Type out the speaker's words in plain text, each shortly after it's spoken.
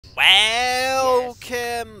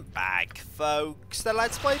Welcome back, folks, to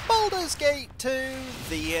Let's Play Baldur's Gate 2,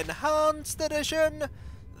 the Enhanced Edition,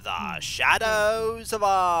 The Shadows of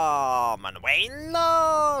Arm. And when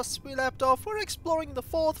last we left off, we're exploring the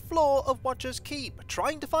 4th floor of Watcher's Keep,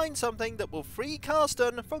 trying to find something that will free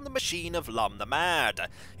Karsten from the machine of Lum the Mad.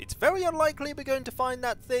 It's very unlikely we're going to find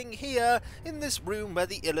that thing here, in this room where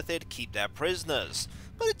the Illithid keep their prisoners.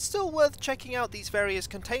 But it's still worth checking out these various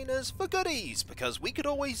containers for goodies, because we could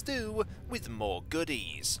always do with more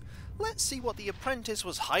goodies. Let's see what the apprentice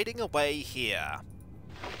was hiding away here.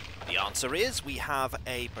 The answer is we have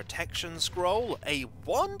a protection scroll, a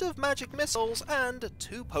wand of magic missiles, and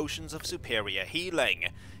 2 potions of superior healing.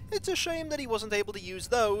 It's a shame that he wasn't able to use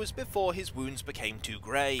those before his wounds became too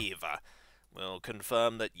grave. We'll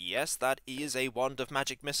confirm that yes, that is a wand of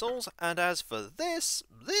magic missiles, and as for this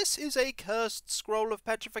is a cursed scroll of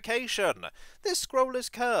petrification. This scroll is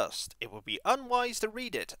cursed. It would be unwise to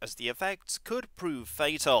read it, as the effects could prove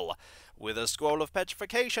fatal. With a scroll of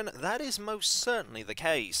petrification, that is most certainly the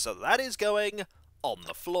case, so that is going on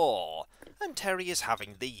the floor. And Terry is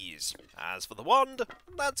having these. As for the wand,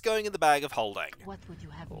 that's going in the bag of holding. What would you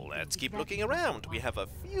have Let's keep looking around. We have a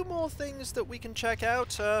few more things that we can check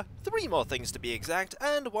out, 3 more things to be exact,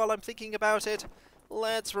 and while I'm thinking about it,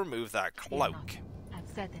 let's remove that cloak.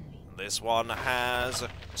 This one has a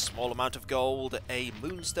small amount of gold, a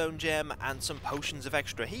moonstone gem, and some potions of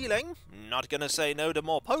extra healing. Not gonna say no to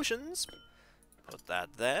more potions. Put that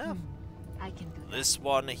there. I can do that. This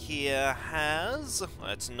one here has,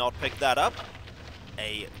 let's not pick that up,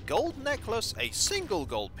 a gold necklace, a single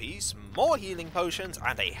gold piece, more healing potions,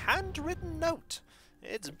 and a handwritten note.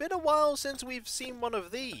 It's been a while since we've seen one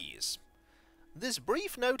of these. This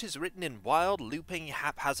brief note is written in wild, looping,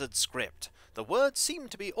 haphazard script. The words seem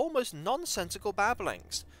to be almost nonsensical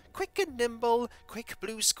babblings. Quick and nimble, quick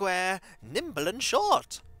blue square, nimble and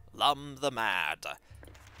short. Lum the Mad.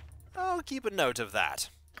 I'll keep a note of that.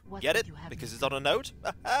 Get it? Because it's on a note?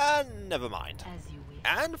 Never mind. As you wish.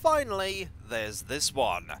 And finally, there's this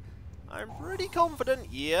one. I'm pretty confident,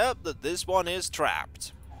 yeah, that this one is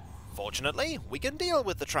trapped. Fortunately, we can deal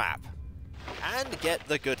with the trap. And get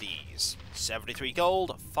the goodies. 73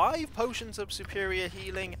 gold, 5 potions of superior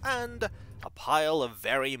healing, and a pile of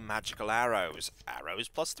very magical arrows. Arrows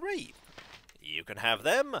plus 3. You can have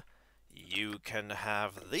them. You can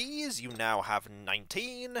have these. You now have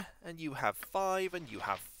 19, and you have 5, and you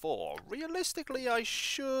have 4. Realistically, I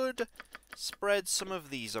should spread some of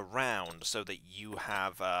these around so that you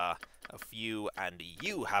have a few and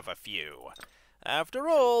you have a few. After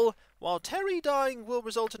all, while Terry dying will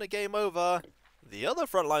result in a game over, the other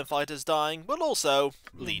frontline fighters dying will also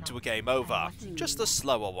lead to a game over. Just a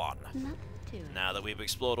slower one. Now that we've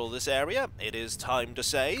explored all this area, it is time to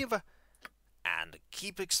save and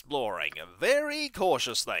keep exploring very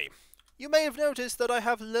cautiously. You may have noticed that I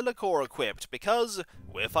have Lilikor equipped because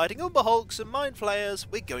we're fighting Umberhulks and Mind Flayers.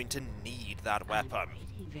 We're going to need that weapon.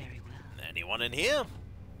 Very well. Anyone in here?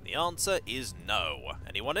 The answer is no.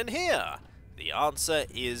 Anyone in here? The answer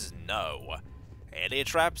is no. Any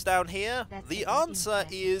traps down here? The answer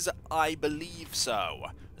is I believe so,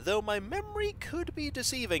 though my memory could be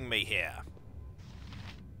deceiving me here.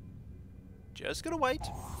 Just gonna wait.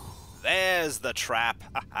 There's the trap.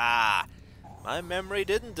 Ha-ha! My memory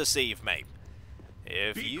didn't deceive me.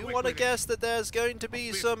 If you want to guess that there's going to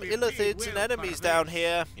be some Illithids and enemies down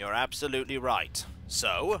here, you're absolutely right.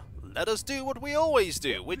 So, let us do what we always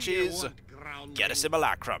do, which is get a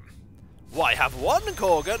simulacrum. Why have 1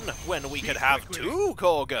 Korgan when we could have 2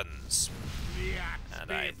 Korgans?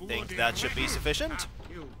 And I think that should be sufficient.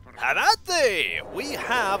 Have at thee! We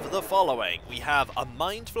have the following. We have a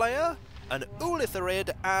Mind Flayer, an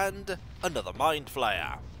obliterated, and another Mind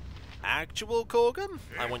Flayer. Actual Korgan,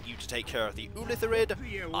 I want you to take care of the obliterated.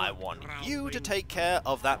 I want you to take care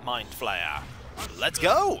of that Mind Flayer. Let's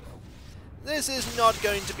go! This is not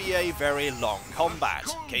going to be a very long combat.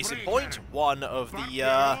 Case in point, 1 of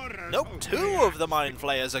the, nope, 2 of the Mind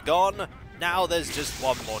Flayers are gone. Now there's just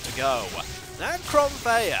 1 more to go. That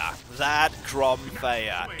Cromfayer,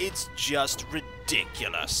 it's just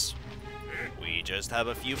ridiculous. We just have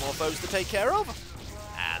a few more foes to take care of.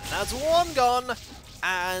 And that's 1 gone.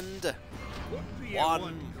 And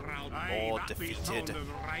 1 more defeated.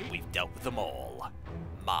 We've dealt with them all.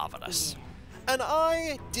 Marvelous. And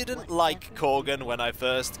I didn't like Korgan when I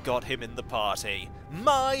first got him in the party.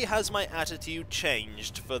 Has my attitude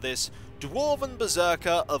changed for this dwarven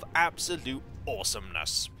berserker of absolute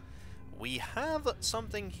awesomeness. We have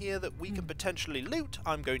something here that we can potentially loot.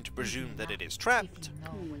 I'm going to presume that it is trapped.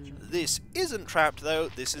 This isn't trapped though,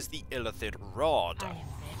 this is the Illithid Rod.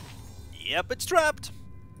 Yep, it's trapped.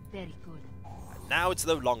 Very good. Now it's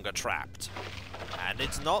no longer trapped. And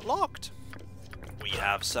it's not locked. We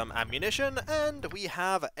have some ammunition, and we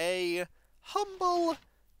have a humble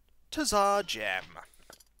Tazar gem.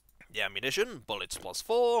 The ammunition, bullets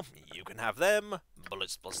 +4, you can have them.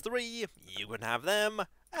 Bullets +3, you can have them.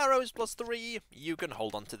 Arrows +3, you can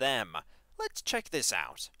hold on to them. Let's check this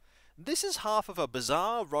out. This is half of a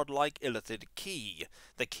bizarre rod-like illithid key.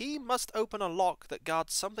 The key must open a lock that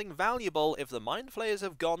guards something valuable if the mind flayers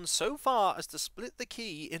have gone so far as to split the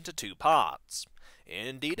key into 2 parts.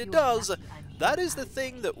 Indeed it does. That is the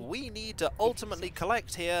thing that we need to ultimately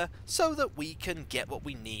collect here so that we can get what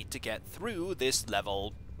we need to get through this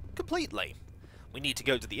level completely. We need to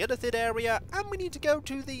go to the illithid area, and we need to go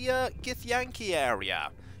to the Githyanki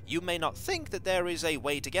area. You may not think that there is a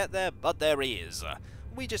way to get there, but there is.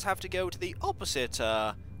 We just have to go to the opposite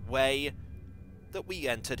way that we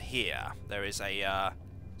entered here. There is a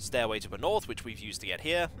stairway to the north, which we've used to get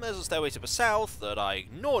here. There's a stairway to the south that I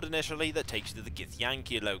ignored initially that takes you to the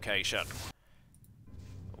Githyanki location.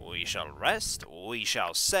 We shall rest, we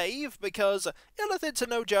shall save, because illithids are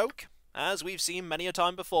no joke. As we've seen many a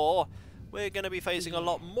time before, we're going to be facing a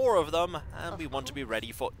lot more of them, and we want to be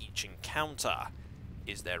ready for each encounter.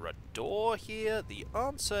 Is there a door here? The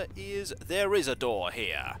answer is there is a door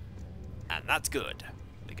here. And that's good,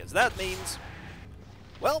 because that means...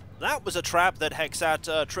 well, that was a trap that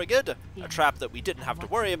Hexat triggered, a trap that we didn't have to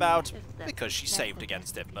worry about, because she saved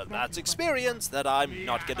against it, but that's experience that I'm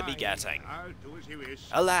not going to be getting.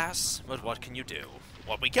 Alas, but what can you do?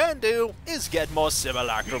 What we can do is get more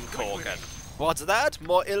Simulacrum Korgan. What's that?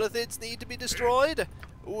 More illithids need to be destroyed?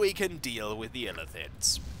 We can deal with the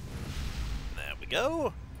illithids. There we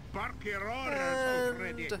go.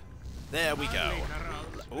 And there we go.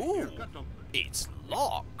 Ooh, it's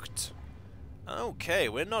locked. Okay,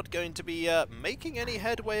 we're not going to be making any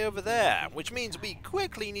headway over there, which means we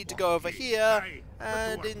quickly need to go over here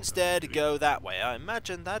and instead go that way. I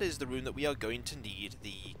imagine that is the room that we are going to need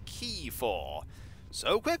the key for.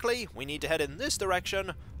 So quickly, we need to head in this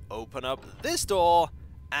direction, open up this door,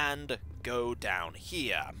 and go down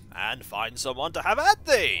here, and find someone to have at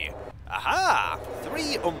thee! Aha!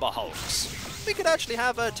 3 Umber Hulks. We could actually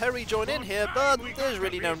have Terry join in here, but there's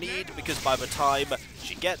really no need, because by the time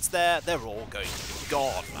she gets there, they're all going to be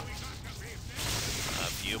gone. A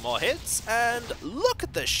few more hits, and look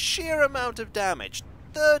at the sheer amount of damage.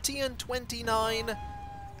 30 and 29,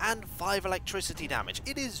 and 5 electricity damage.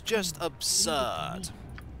 It is just absurd.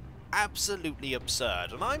 Absolutely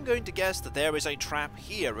absurd. And I'm going to guess that there is a trap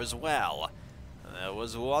here as well. There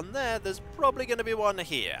was one there, there's probably going to be one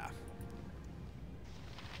here.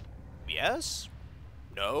 Yes?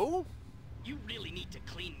 No? You really need to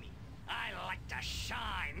clean me. I like to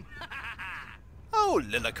shine. Oh,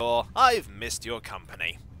 Lillicor, I've missed your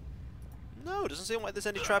company. No, doesn't seem like there's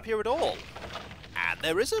any trap here at all. And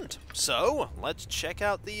there isn't. So, let's check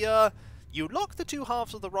out the, you lock the 2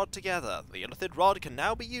 halves of the rod together. The illithid rod can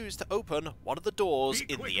now be used to open one of the doors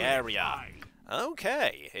in the area.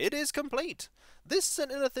 Okay, it is complete. This is an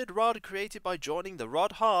illithid rod created by joining the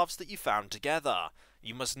rod halves that you found together.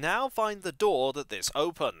 You must now find the door that this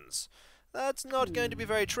opens. That's not going to be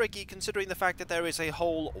very tricky, considering the fact that there is a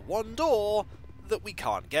whole 1 door that we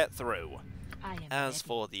can't get through. As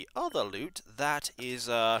for the other loot, that is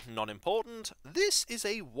non-important. This is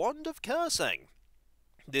a Wand of Cursing.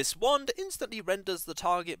 This wand instantly renders the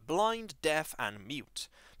target blind, deaf, and mute.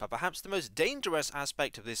 But perhaps the most dangerous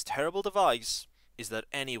aspect of this terrible device is that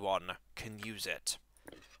anyone can use it.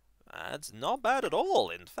 That's not bad at all.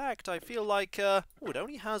 In fact, I feel like it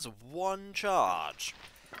only has 1 charge.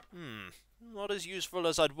 Not as useful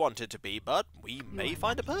as I'd want it to be, but we may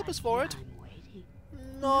find a purpose for it.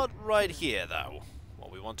 Not right here, though.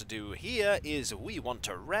 What we want to do here is we want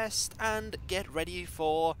to rest and get ready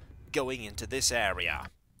for going into this area.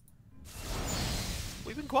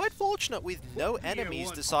 We've been quite fortunate with no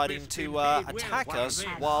enemies deciding to attack us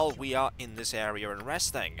while we are in this area and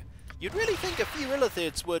resting. You'd really think a few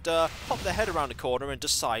illithids would pop their head around a corner and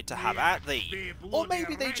decide to have at thee. Or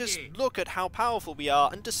maybe they just look at how powerful we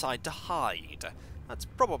are and decide to hide. That's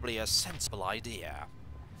probably a sensible idea.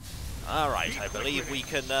 Alright, I believe we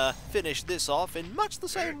can finish this off in much the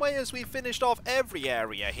same way as we finished off every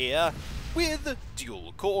area here, with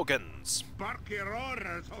dual Korgans.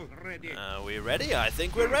 Are we ready? I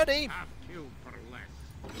think we're ready.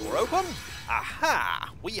 Door open.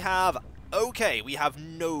 Aha! We have... okay, we have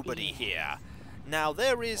nobody here. Now,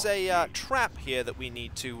 there is a trap here that we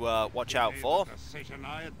need to watch out for.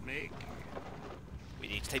 We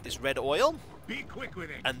need to take this red oil,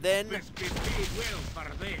 and then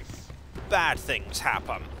bad things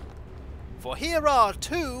happen. For here are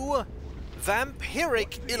 2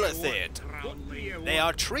 Vampiric Illithid. They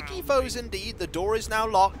are tricky foes indeed. The door is now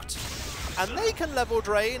locked. And they can level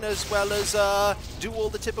drain as well as do all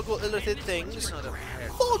the typical Illithid things.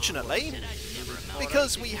 Fortunately,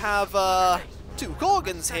 because we have 2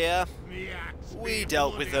 Gorgons here, we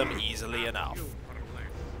dealt with them easily enough.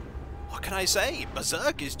 What can I say?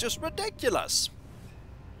 Berserk is just ridiculous.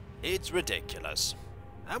 It's ridiculous.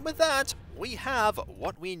 And with that, we have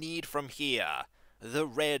what we need from here. The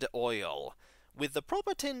red oil. With the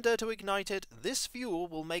proper tinder to ignite it, this fuel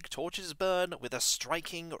will make torches burn with a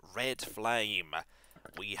striking red flame.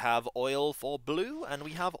 We have oil for blue, and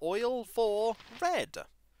we have oil for red.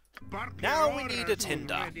 Now we need a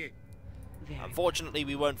tinder. Unfortunately,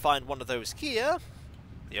 we won't find one of those here.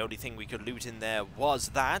 The only thing we could loot in there was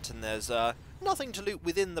that, and there's nothing to loot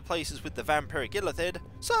within the places with the Vampiric Illithid,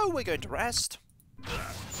 so we're going to rest.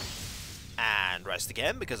 And rest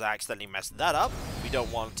again, because I accidentally messed that up. We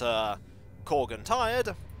don't want Gorgon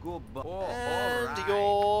tired. And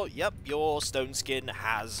your stone skin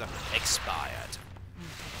has expired.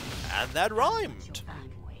 And that rhymed.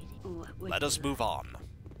 Let us move on.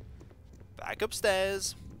 Back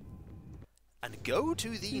upstairs. And go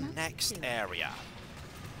to the next area.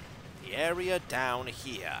 The area down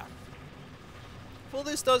here. For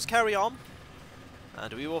this does carry on.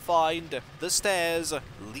 And we will find the stairs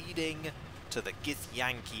leading to the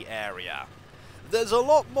Githyanki area. There's a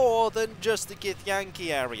lot more than just the Githyanki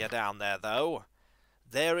area down there, though.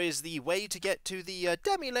 There is the way to get to the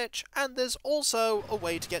Demi-Lich, and there's also a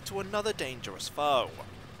way to get to another dangerous foe.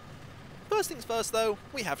 First things first, though,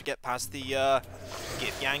 we have to get past the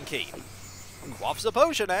Githyanki. Quaffs a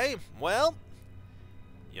potion, eh? Well,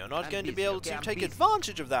 you're not going to be able to take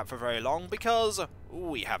advantage of that for very long, because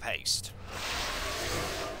we have haste.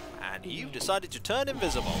 And you decided to turn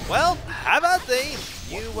invisible. Well, have at thee!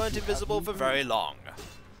 You weren't invisible for very long.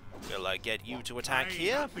 We'll get you to attack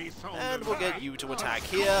here, and we'll get you to attack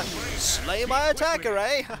here. Slay my attacker,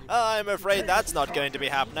 eh? I'm afraid that's not going to be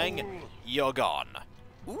happening. You're gone.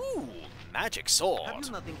 Ooh, magic sword.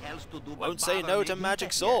 Won't say no to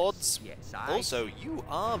magic swords. Also, you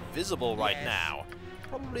are visible right now.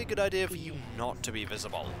 Probably a good idea for you not to be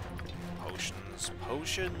visible.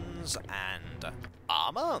 Potions, and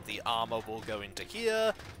armor. The armor will go into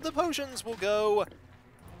here. The potions will go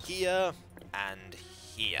here and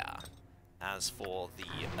here. As for the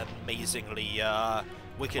amazingly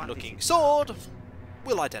wicked-looking sword,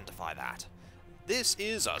 we'll identify that. This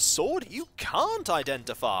is a sword you can't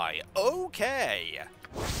identify. Okay.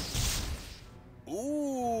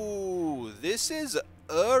 Ooh, this is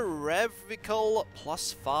Irrevocable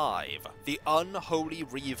 +5, the Unholy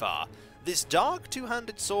Reaver. This dark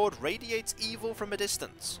two-handed sword radiates evil from a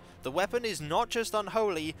distance. The weapon is not just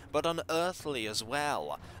unholy, but unearthly as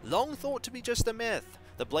well. Long thought to be just a myth,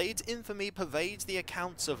 the blade's infamy pervades the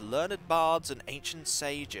accounts of learned bards and ancient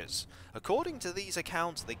sages. According to these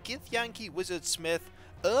accounts, the Githyanki wizard-smith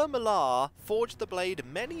Malar forged the blade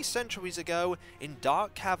many centuries ago in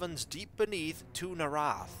dark caverns deep beneath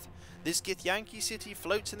Tunarath. This Githyanki city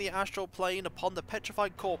floats in the astral plane upon the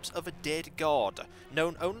petrified corpse of a dead god,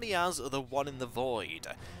 known only as the One in the Void.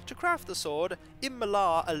 To craft the sword,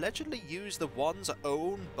 Malar allegedly used the One's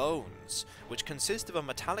own bones, which consist of a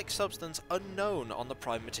metallic substance unknown on the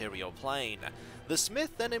prime material plane. The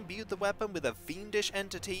smith then imbued the weapon with a fiendish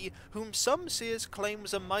entity whom some seers claim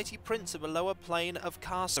was a mighty prince of a lower plane of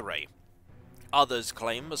Carcery. Others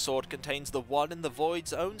claim the sword contains the One in the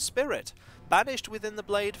Void's own spirit, banished within the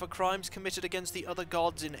blade for crimes committed against the other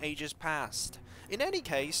gods in ages past. In any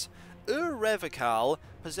case, Irrevocable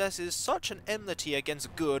possesses such an enmity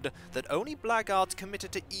against good that only blackguards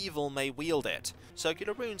committed to evil may wield it.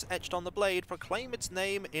 Circular runes etched on the blade proclaim its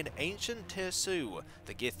name in ancient Tirsu,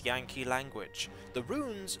 the Githyanki language. The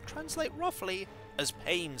runes translate roughly as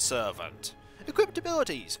Pain Servant. Equipped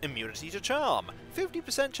abilities: immunity to charm,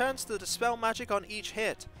 50% chance to dispel magic on each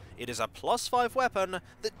hit. It is a +5 weapon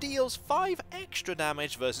that deals 5 extra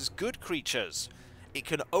damage versus good creatures. It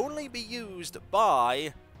can only be used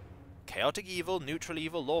by Chaotic Evil, Neutral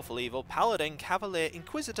Evil, Lawful Evil, Paladin, Cavalier,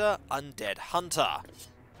 Inquisitor, Undead Hunter.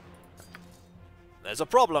 There's a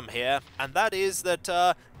problem here, and that is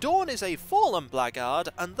that Dawn is a fallen blackguard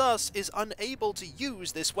and thus is unable to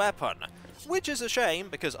use this weapon, which is a shame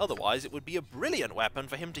because otherwise it would be a brilliant weapon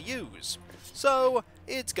for him to use. So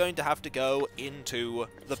it's going to have to go into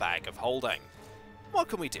the bag of holding. What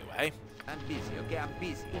can we do, eh? I'm busy, okay? I'm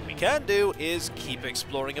busy. What we can do is keep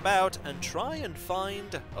exploring about and try and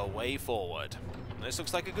find a way forward. This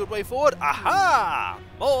looks like a good way forward. Aha!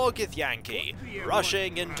 More Githyanki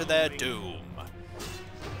rushing into their doom.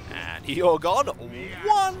 And You're gone.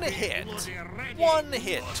 One hit. One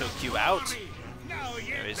hit took you out.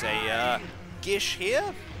 There is a Gish here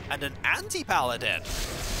and an anti-paladin.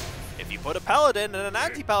 If you put a paladin and an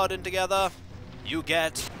anti-paladin together, you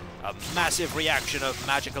get a massive reaction of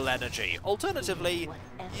magical energy. Alternatively,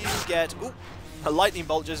 you get a lightning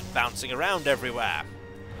bolt just bouncing around everywhere.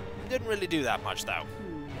 Didn't really do that much though.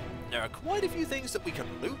 There are quite a few things that we can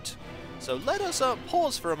loot, so let us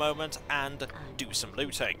pause for a moment and do some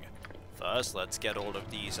looting. First, let's get all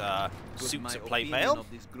of these suits of plate mail.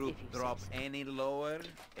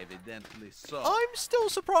 I'm still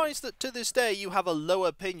surprised that to this day you have a low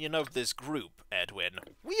opinion of this group, Edwin.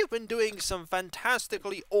 We have been doing some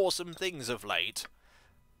fantastically awesome things of late.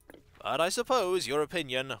 But I suppose your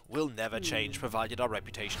opinion will never change provided our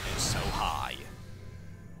reputation is so high.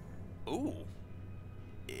 Ooh.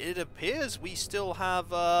 It appears we still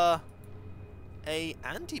have a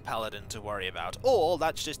anti-paladin to worry about. Or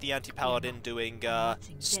that's just the anti-paladin doing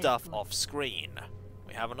stuff off-screen.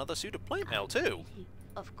 We have another suit of plate mail too.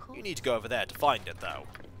 You need to go over there to find it though.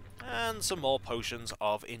 And some more potions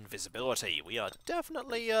of invisibility. We are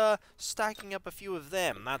definitely stacking up a few of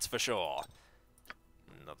them, that's for sure.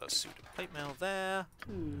 Another suit of plate mail there.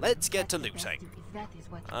 Let's get to looting.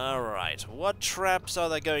 Alright, what traps are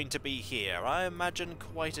there going to be here? I imagine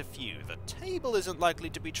quite a few. The table isn't likely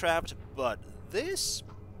to be trapped, but this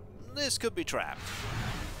could be trapped.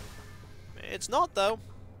 It's not, though.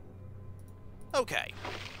 Okay.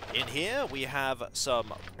 In here, we have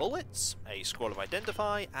some bullets, a scroll of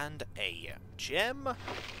identify, and a gem.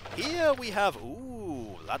 Here we have...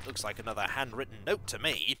 Ooh, that looks like another handwritten note to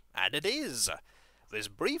me. And it is. This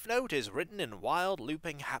brief note is written in wild,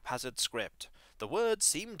 looping, haphazard script. The words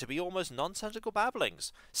seem to be almost nonsensical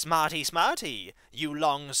babblings. Smarty, smarty, you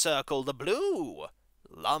long circle the blue.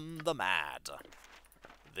 Lum the mad.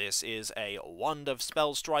 This is a wand of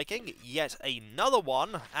spell striking, yet another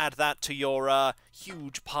one. Add that to your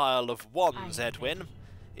huge pile of wands, Edwin.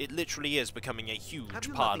 It literally is becoming a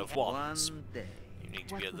huge pile of wands. You need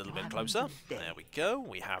to be a little bit closer. There we go.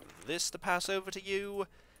 We have this to pass over to you.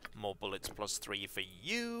 More bullets +3 for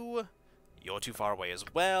you. You're too far away as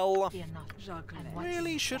well.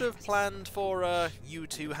 Really should have planned for you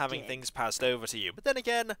two having things passed over to you. But then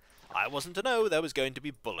again, I wasn't to know there was going to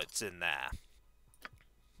be bullets in there.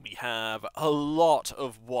 We have a lot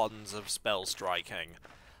of wands of spell striking.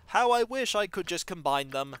 How I wish I could just combine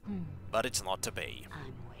them, but it's not to be.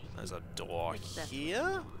 There's a door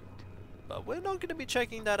here, but we're not going to be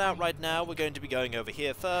checking that out right now. We're going to be going over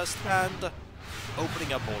here first and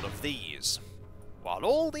opening up all of these, while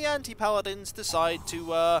all the anti-paladins decide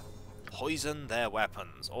to poison their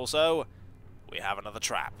weapons. Also, we have another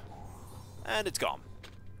trap, and it's gone.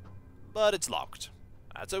 But it's locked.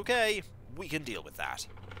 That's okay, we can deal with that.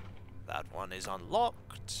 That one is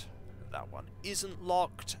unlocked, that one isn't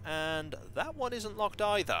locked, and that one isn't locked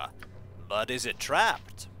either. But is it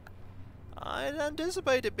trapped? I'd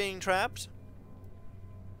anticipate it being trapped.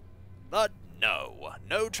 But no,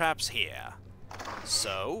 no traps here.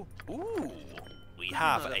 So, ooh, we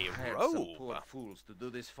have a robe.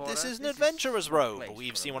 This is an adventurer's robe.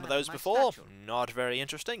 We've seen one of those before. Not very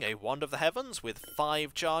interesting. A wand of the heavens with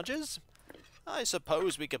 5 charges. I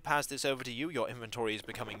suppose we could pass this over to you. Your inventory is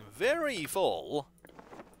becoming very full.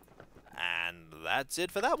 And that's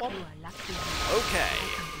it for that one. Okay,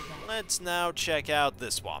 let's now check out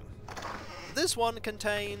this one. This one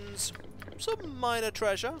contains some minor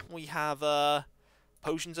treasure. We have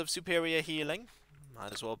potions of superior healing.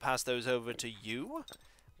 Might as well pass those over to you.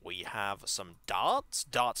 We have some darts,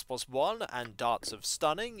 darts +1, and darts of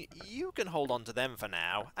stunning. You can hold on to them for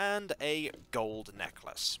now. And a gold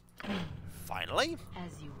necklace. Finally,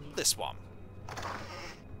 this one.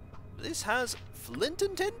 This has flint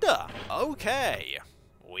and tinder. Okay,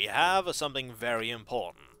 we have something very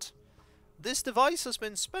important. This device has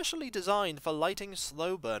been specially designed for lighting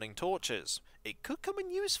slow-burning torches. It could come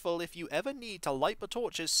in useful if you ever need to light the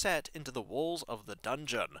torches set into the walls of the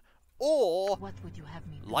dungeon, or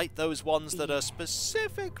light those ones that are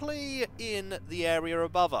specifically in the area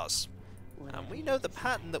above us. And we know the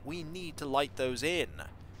pattern that we need to light those in.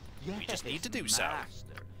 We just need to do so.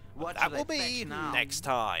 That will be next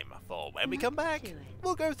time, for when we come back,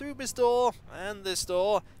 we'll go through this door and this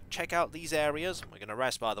door, check out these areas. We're going to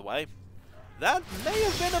rest, by the way. That may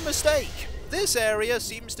have been a mistake. This area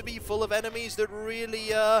seems to be full of enemies that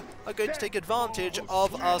really are going to take advantage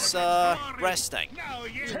of us resting.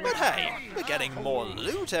 But hey, we're getting more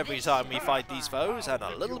loot every time we fight these foes and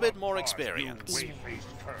a little bit more experience.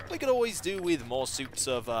 We could always do with more suits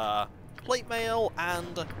of plate mail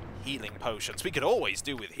and healing potions. We could always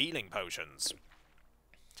do with healing potions.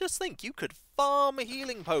 Just think, you could farm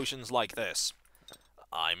healing potions like this.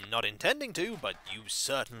 I'm not intending to, but you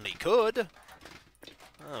certainly could.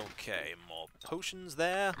 Okay, more potions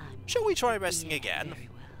there. Shall we try resting again? Very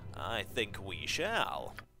well. I think we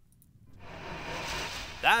shall.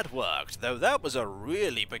 That worked, though that was a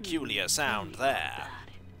really peculiar sound there.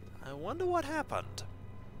 I wonder what happened.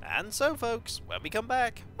 And so, folks, when we come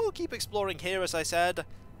back, we'll keep exploring here, as I said,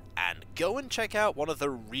 and go and check out one of the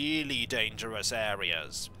really dangerous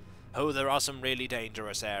areas. Oh, there are some really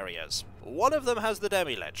dangerous areas. One of them has the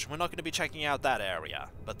Demi-Lich. We're not going to be checking out that area.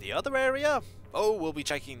 But the other area? Oh, we'll be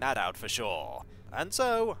checking that out for sure. And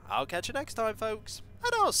so, I'll catch you next time, folks.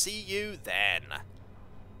 And I'll see you then.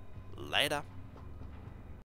 Later.